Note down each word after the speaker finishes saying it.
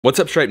What's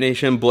up, Stripe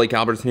Nation? Blake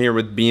Albertson here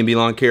with B&B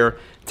Lawn Care.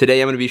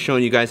 Today I'm going to be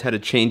showing you guys how to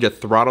change a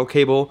throttle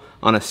cable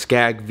on a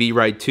Scag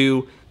Vride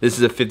 2. This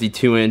is a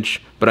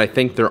 52-inch, but I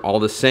think they're all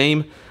the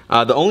same.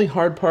 The only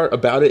hard part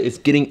about it is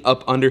getting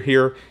up under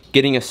here,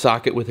 getting a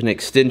socket with an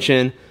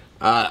extension.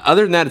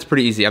 Other than that, it's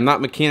pretty easy. I'm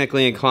not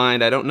mechanically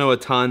inclined. I don't know a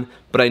ton,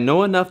 but I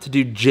know enough to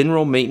do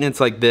general maintenance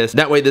like this.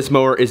 That way this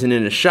mower isn't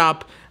in a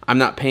shop. I'm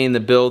not paying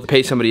the bill to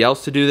pay somebody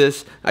else to do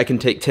this. I can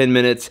take 10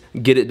 minutes,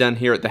 get it done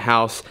here at the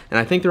house, and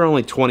I think they're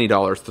only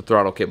 $20 the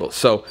throttle cable.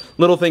 So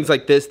little things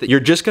like this that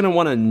you're just gonna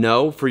wanna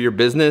know for your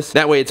business.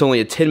 That way it's only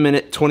a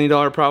 10-minute,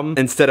 $20 problem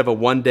instead of a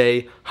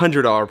one-day,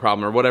 $100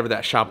 problem or whatever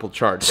that shop will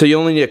charge. So you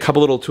only need a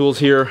couple little tools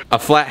here, a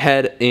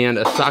flathead and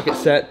a socket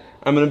set.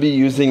 I'm gonna be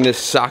using this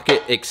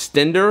socket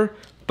extender.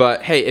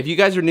 But hey, if you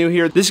guys are new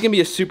here, this is gonna be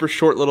a super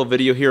short little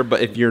video here,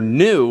 but if you're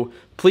new,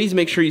 please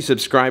make sure you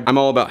subscribe. I'm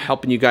all about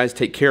helping you guys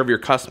take care of your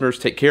customers,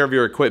 take care of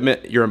your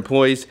equipment, your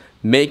employees,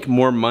 make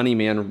more money,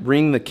 man.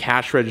 Ring the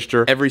cash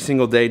register every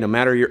single day, no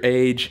matter your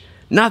age.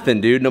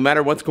 Nothing, dude, no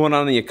matter what's going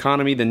on in the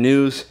economy, the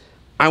news.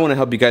 I wanna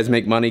help you guys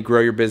make money,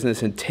 grow your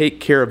business, and take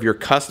care of your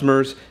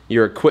customers,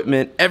 your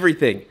equipment,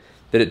 everything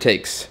that it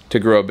takes to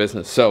grow a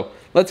business. So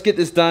let's get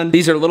this done.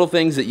 These are little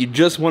things that you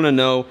just wanna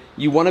know.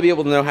 You wanna be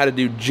able to know how to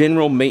do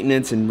general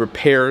maintenance and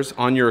repairs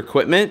on your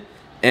equipment.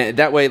 And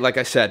that way, like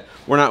I said,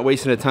 we're not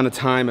wasting a ton of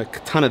time, a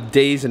ton of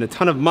days, and a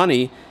ton of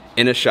money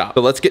in a shop.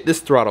 So let's get this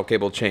throttle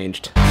cable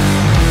changed.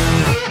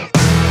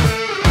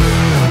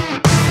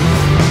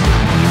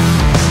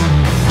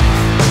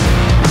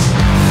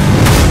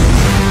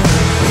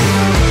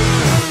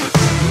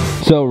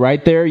 So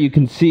right there, you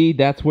can see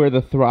that's where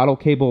the throttle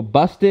cable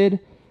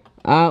busted.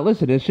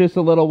 Listen, it's just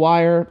a little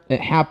wire.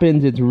 It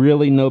happens, it's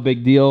really no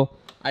big deal.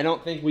 I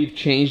don't think we've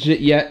changed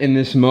it yet in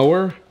this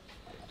mower.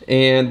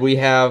 And we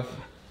have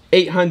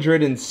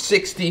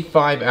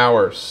 865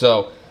 hours.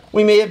 So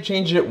we may have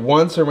changed it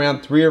once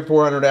around 300 or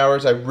 400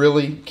 hours. I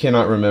really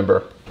cannot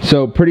remember.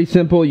 So pretty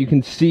simple. You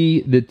can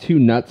see the two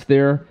nuts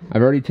there.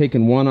 I've already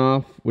taken one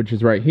off, which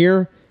is right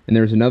here. And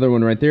there's another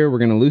one right there. We're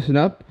gonna loosen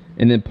up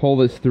and then pull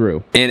this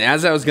through. And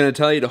as I was gonna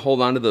tell you to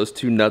hold on to those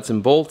two nuts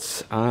and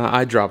bolts,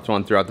 I dropped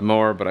one throughout the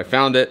mower, but I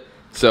found it.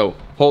 So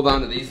hold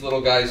on to these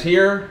little guys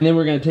here. And then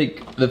we're gonna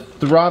take the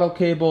throttle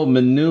cable,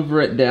 maneuver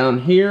it down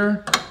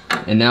here,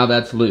 and now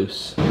that's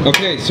loose.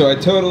 Okay, so I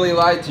totally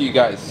lied to you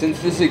guys.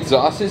 Since this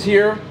exhaust is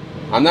here,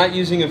 I'm not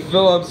using a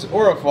Phillips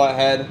or a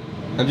flathead.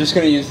 I'm just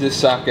gonna use this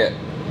socket.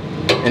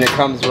 And it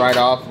comes right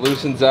off,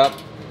 loosens up.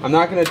 I'm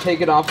not gonna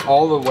take it off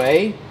all the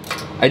way.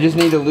 I just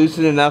need to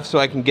loosen enough so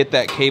I can get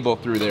that cable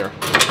through there.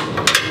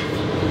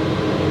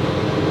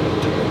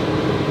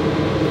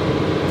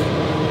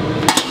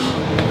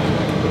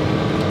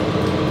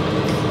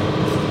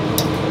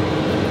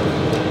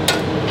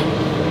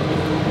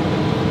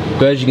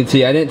 So as you can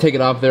see, I didn't take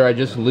it off there, I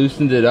just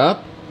loosened it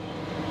up.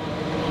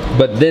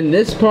 But then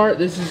this part,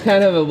 this is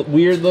kind of a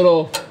weird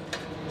little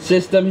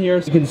system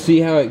here. So you can see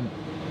how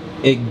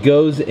it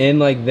goes in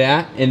like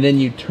that, and then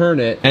you turn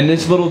it, and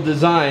this little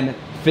design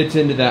fits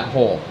into that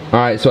hole. All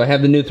right, so I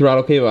have the new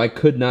throttle cable. I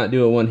could not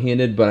do it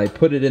one-handed, but I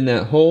put it in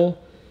that hole,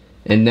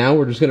 and now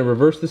we're just gonna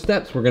reverse the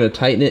steps. We're gonna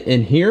tighten it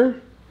in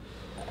here,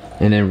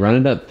 and then run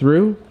it up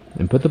through,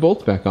 and put the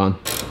bolts back on.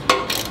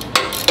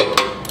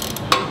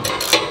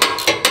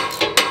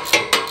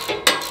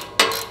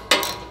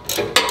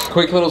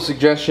 Quick little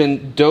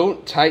suggestion,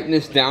 don't tighten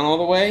this down all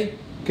the way,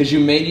 because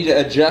you may need to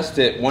adjust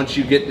it once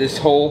you get this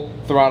whole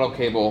throttle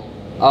cable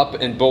up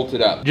and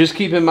bolted up. Just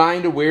keep in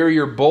mind where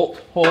your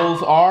bolt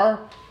holes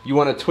are. You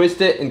want to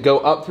twist it and go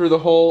up through the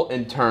hole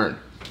and turn.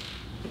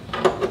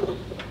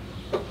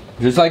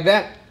 Just like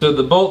that. So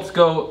the bolts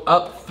go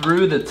up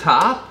through the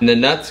top and the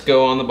nuts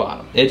go on the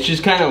bottom. It's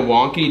just kind of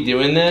wonky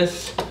doing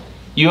this.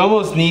 You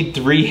almost need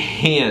 3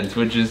 hands,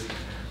 which is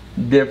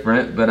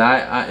different, but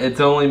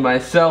it's only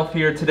myself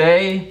here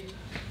today.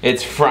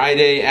 It's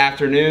Friday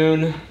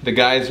afternoon. The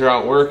guys are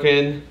out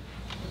working.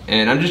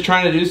 And I'm just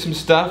trying to do some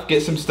stuff,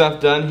 get some stuff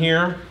done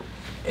here.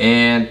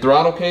 And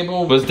throttle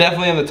cable was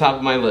definitely on the top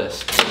of my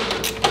list.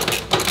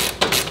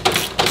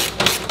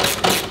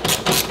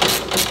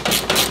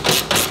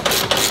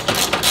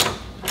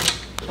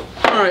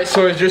 All right,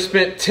 so I just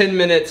spent 10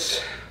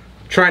 minutes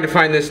trying to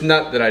find this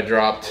nut that I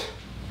dropped.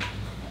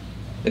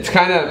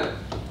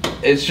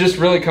 It's just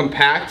really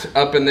compact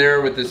up in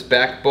there with this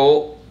back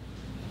bolt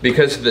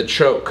because of the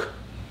choke.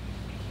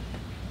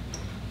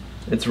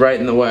 It's right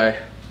in the way.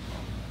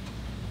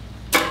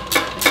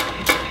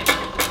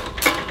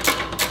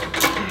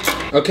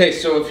 Okay,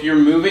 so if you're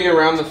moving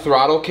around the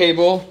throttle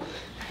cable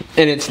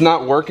and it's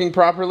not working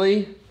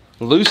properly,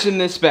 loosen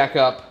this back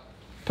up,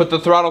 put the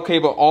throttle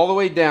cable all the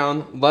way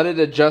down, let it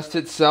adjust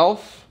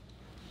itself,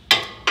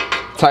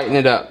 tighten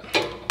it up.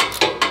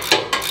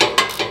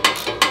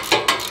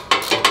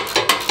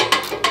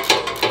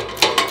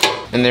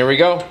 And there we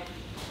go.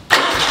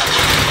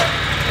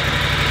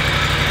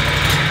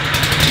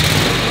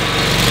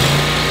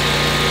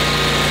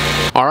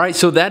 All right,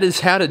 so that is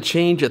how to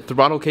change a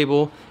throttle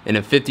cable and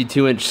a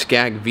 52-inch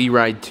Scag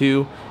Vride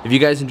 2. If you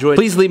guys enjoyed,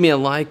 please leave me a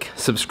like,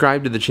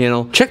 subscribe to the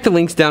channel. Check the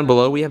links down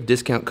below. We have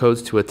discount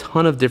codes to a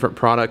ton of different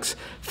products.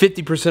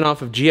 50%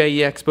 off of GIE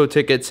Expo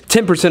tickets,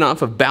 10%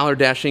 off of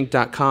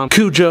BallardInc.com,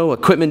 Cujo,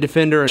 Equipment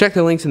Defender. Check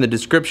the links in the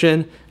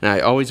description. And I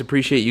always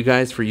appreciate you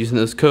guys for using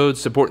those codes,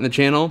 supporting the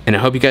channel. And I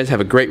hope you guys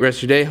have a great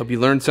rest of your day. Hope you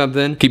learned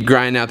something. Keep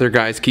grinding out there,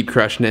 guys. Keep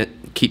crushing it.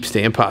 Keep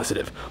staying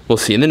positive. We'll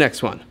see you in the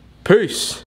next one. Peace.